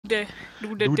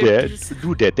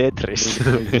the Tetris.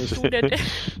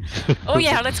 Oh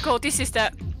yeah, let's go. This is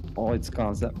the. Oh, it's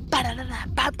cancer.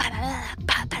 What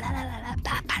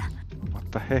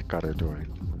the heck are you doing?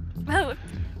 Well,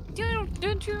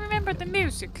 don't you remember the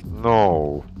music?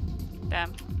 No.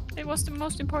 Damn, it was the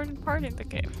most important part in the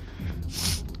game.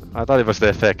 I thought it was the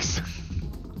effects.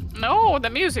 No, the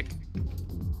music.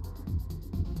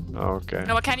 Okay.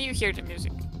 No, can you hear the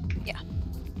music? Yeah.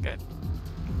 Good.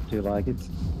 Do you like it?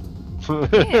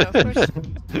 Yeah, of course.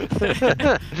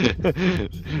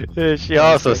 She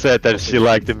also said that she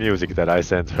liked the music that I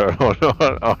sent her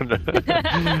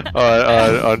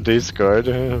on Discord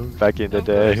back in the Of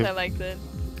day. course I like that.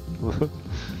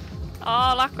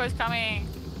 Oh, Lakko is coming.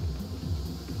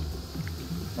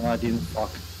 No, I didn't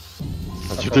fuck.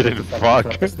 But you didn't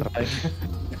fuck.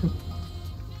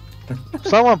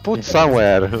 Someone put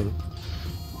somewhere.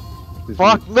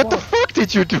 Fuck! What the fuck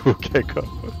did you do, Keko?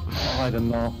 Oh, I don't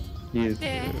know. You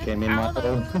came in my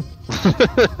hole.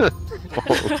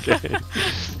 Okay.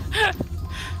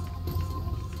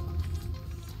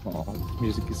 Oh,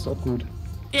 music is so good.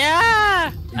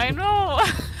 Yeah, I know.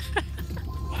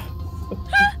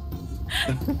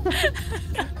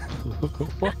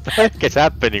 What the heck is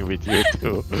happening with you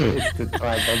two? It's the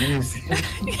tribal music.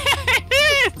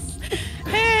 Yes.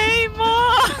 Hey,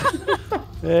 Mom.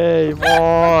 Hey,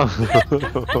 Mom!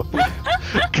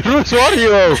 Cruz, are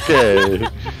you okay?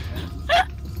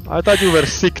 I thought you were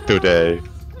sick today.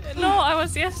 No, I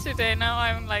was yesterday. Now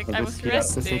I'm like, I was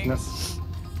resting.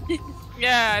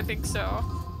 Yeah, I think so.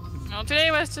 No, today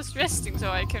I was just resting so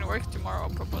I can work tomorrow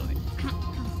properly.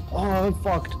 Oh, I'm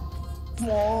fucked.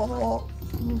 Oh.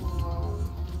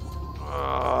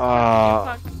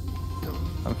 Fuck.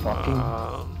 I'm fucking.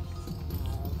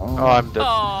 Oh, I'm dead.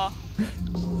 Oh,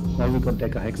 Now we got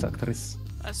Deca Hexactris.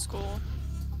 that's cool.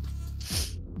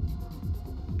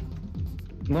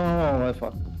 No, I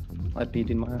fucked. I peed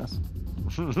in my ass.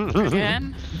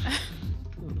 Again?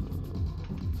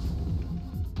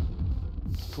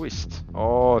 Twist.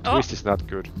 Oh, twist is not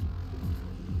good.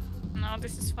 No,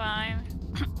 this is fine.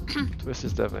 Twist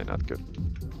is definitely not good.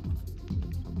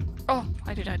 Oh,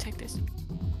 why did I take this?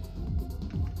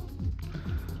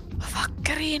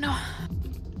 Fuckerino.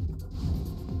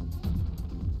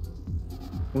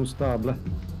 Unstable.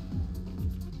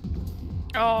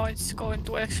 Oh, it's going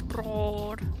to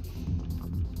explode.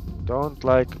 Don't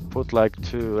put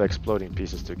two exploding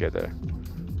pieces together,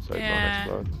 so it won't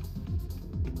explode.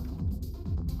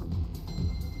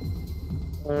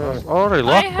 Already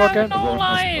I Lakko have again? no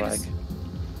lives.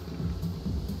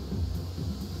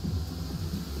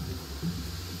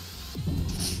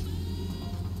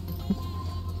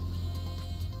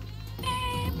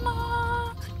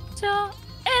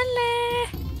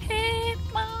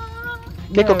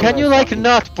 Keko, can you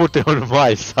not put it on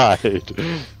my side?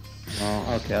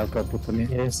 Oh, okay, I'll go put on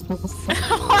his. No.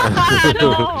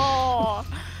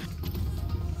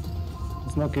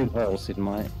 There's no good holes in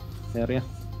my area.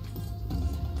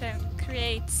 Then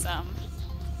create some.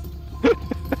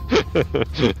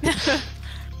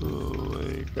 Oh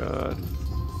my god.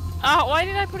 Oh, why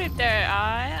did I put it there?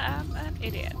 I am an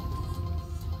idiot.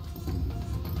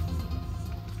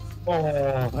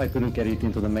 Oh, I couldn't get it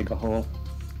into the mega hole.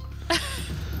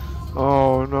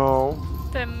 Oh no.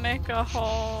 The mega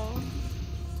hole.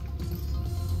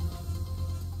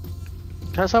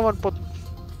 Can someone put...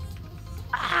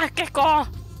 Ah, Keko!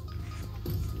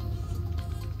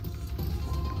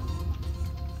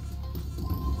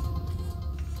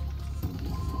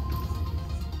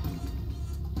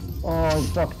 Oh,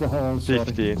 fuck the hole, sorry.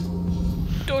 15.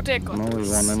 Don't take No, we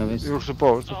won anyways. You're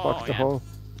supposed to fuck the yeah. hole.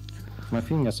 My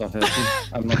fingers are hurting.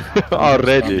 I'm not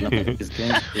Already? this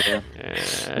game. Yeah.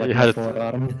 Like You had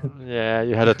forearm. yeah,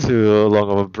 you had a too long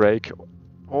of a break.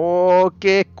 Oh,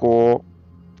 Keko.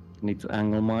 Need to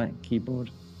angle my keyboard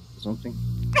or something.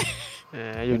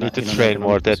 You need to train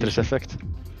more Tetris Effect.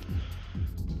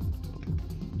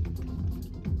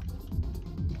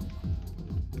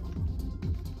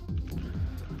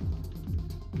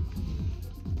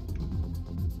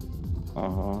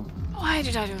 Why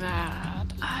did I do that?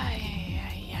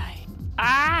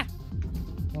 Ah!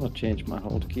 I want to change my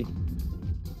hold key.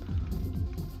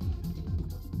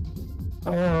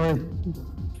 Oh,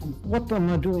 what am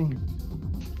I doing?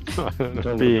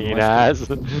 Being an ass.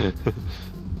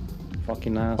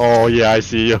 Fucking ass. Oh yeah, I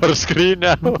see your screen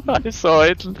now. I saw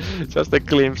it. Just a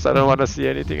glimpse. I don't want to see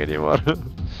anything anymore.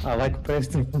 I like press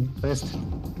to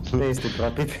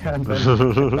drop it and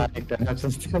then panic and I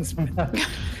just smash.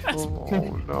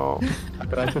 Oh no. I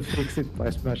tried to fix it by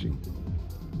smashing.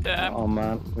 Damn. Oh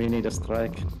man, we need a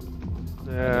strike.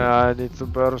 Yeah, I need to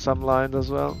burn some lines as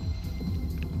well.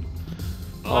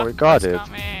 Oh, we got it.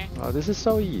 Me. Oh, this is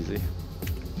so easy.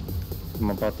 I'm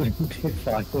about to be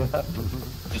 5 left.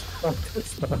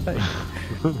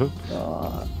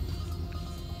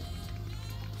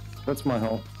 That's my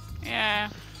hole. Yeah.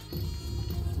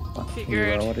 You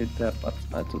Figured. were already there, but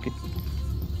I took it.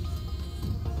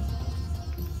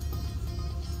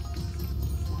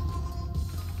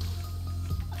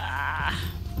 Ah.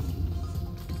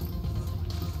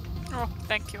 Oh,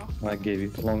 thank you. I gave you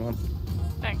the long one.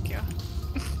 Thank you.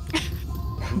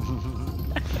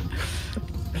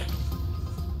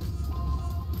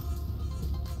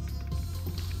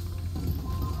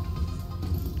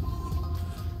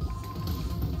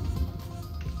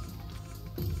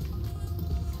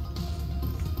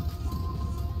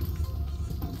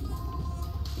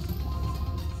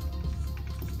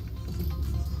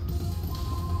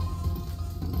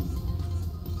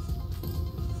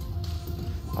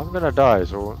 I'm gonna die,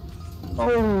 so...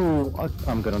 Oh,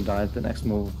 I'm gonna die at the next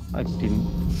move. I didn't...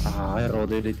 I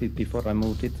rotated it before I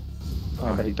moved it. I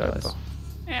but hate it that dies. though.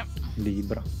 Yeah.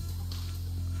 Libra.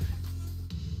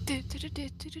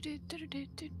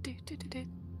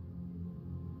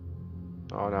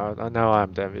 Oh, now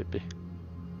I'm the MVP.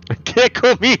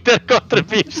 Gecko meter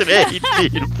contribution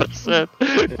 18%!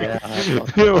 Yeah,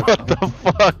 What the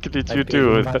fuck did you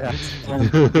do?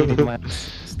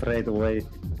 Straight away.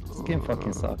 This game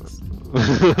fucking sucks. Do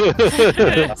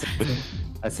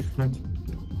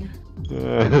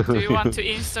you want to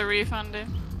insta refund it?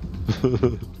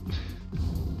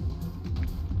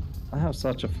 I have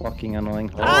such a fucking annoying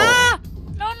hole. Ah!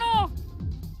 No!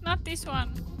 Not this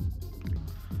one.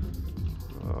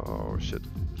 Oh shit.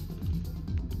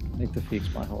 Need to fix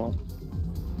my hole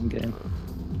in game.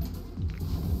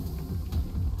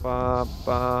 Ba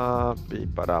ba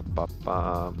ba da ba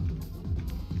ba.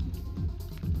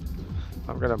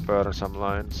 I'm gonna burn some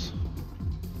lines.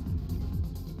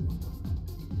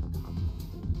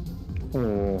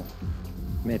 Oh,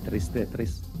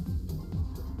 Tetris.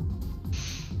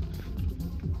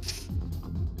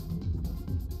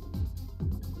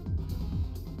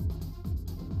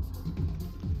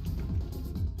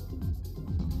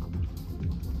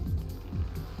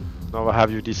 Now,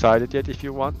 have you decided yet if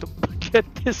you want to get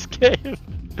this game?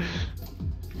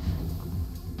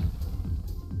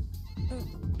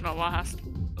 Nova has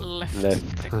left.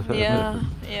 Yeah.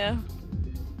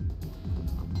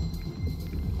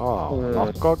 Oh,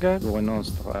 Nokko again? Going on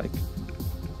strike.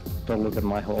 Don't look at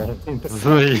my hole.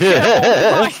 Yeah.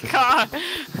 Oh my god!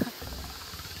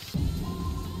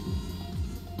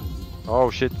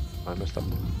 Oh shit, I messed up.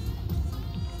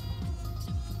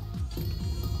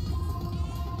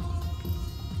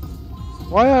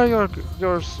 Why are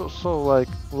you're so like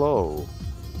low?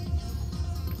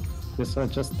 This I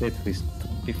just did this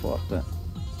before the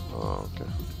Oh, okay.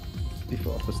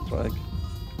 strike.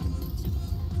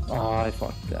 Oh, I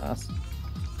fucked the ass.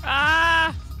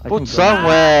 Ah! I Put can go-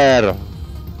 somewhere!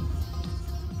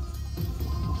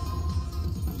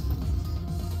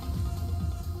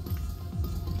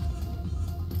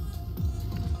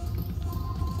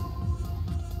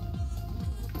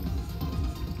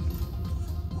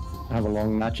 I have a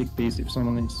long magic piece if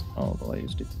someone needs. Oh, I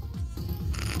used it.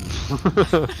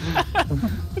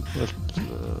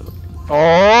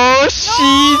 Oh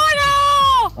shit!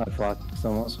 No! I fucked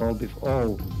someone's hole before.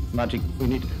 Oh, magic. We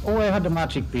need. Oh, I had the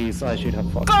magic piece. I should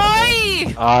have fucked.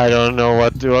 that Guy! I don't know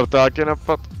what you are talking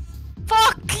about.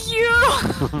 Fuck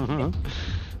you!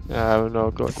 I have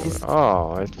no clue.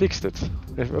 Oh, it fixed it.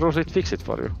 It fixed it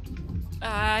for you.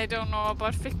 I don't know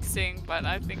about fixing, but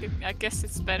I guess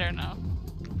it's better now.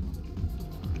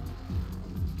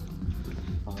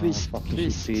 hole. Twist, Fucking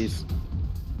twist. shit piece.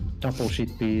 Double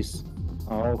shit piece.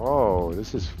 Oh, Oh,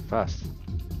 this is fast.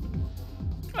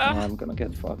 Ah, I'm gonna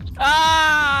get fucked.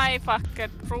 I fucked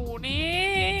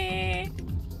Rooney.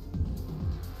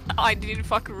 I didn't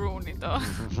fuck Rooney though.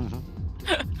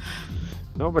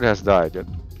 Nobody has died yet.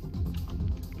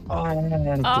 Oh,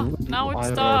 now it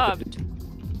I stopped. rotated.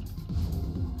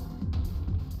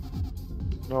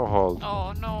 No hold.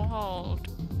 Oh, no hold.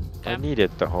 I Damn.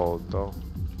 needed the hold though.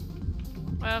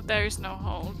 Well, there is no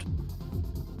hold.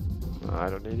 I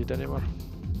don't need it anymore.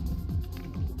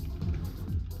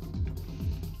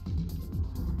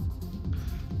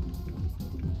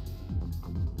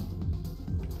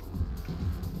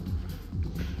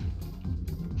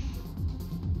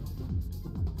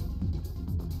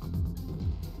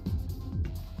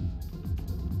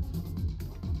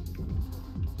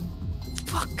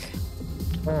 Fuck.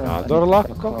 Oh, I Another need to luck.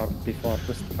 fuck hard before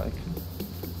the strike.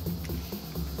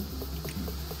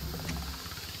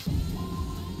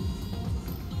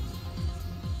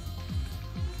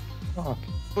 Fuck.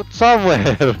 Put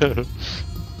somewhere.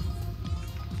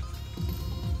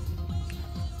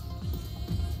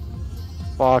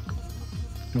 fuck?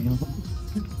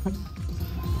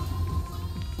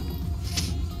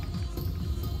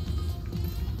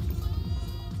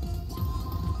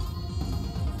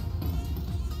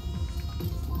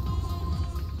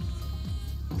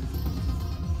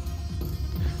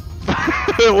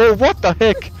 Oh, what the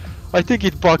heck? I think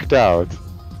it bugged out.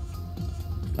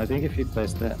 I think if you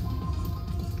place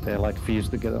they're like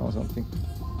fused together or something.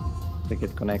 They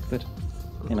get connected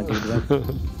in a good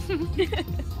way.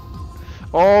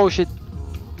 Oh shit!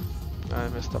 I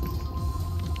messed up.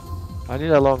 I need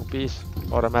a long piece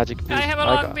or a magic piece. I have a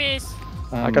long piece.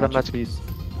 I got a magic piece.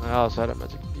 I also had a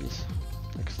magic piece.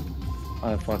 Next.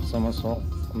 I fucked someone so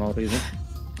no reason.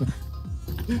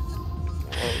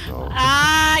 Oh no.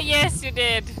 Ah, yes, you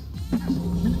did.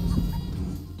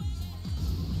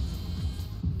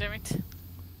 Damn it.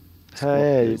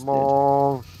 Hey,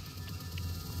 mom.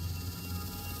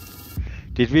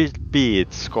 Did we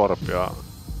beat Scorpio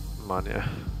Mania?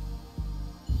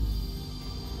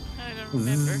 I don't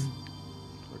remember.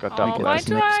 We got Oh, double why S.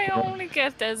 do I only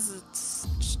get this?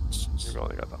 We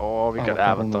only got. Oh, we got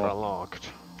Avatar unlocked.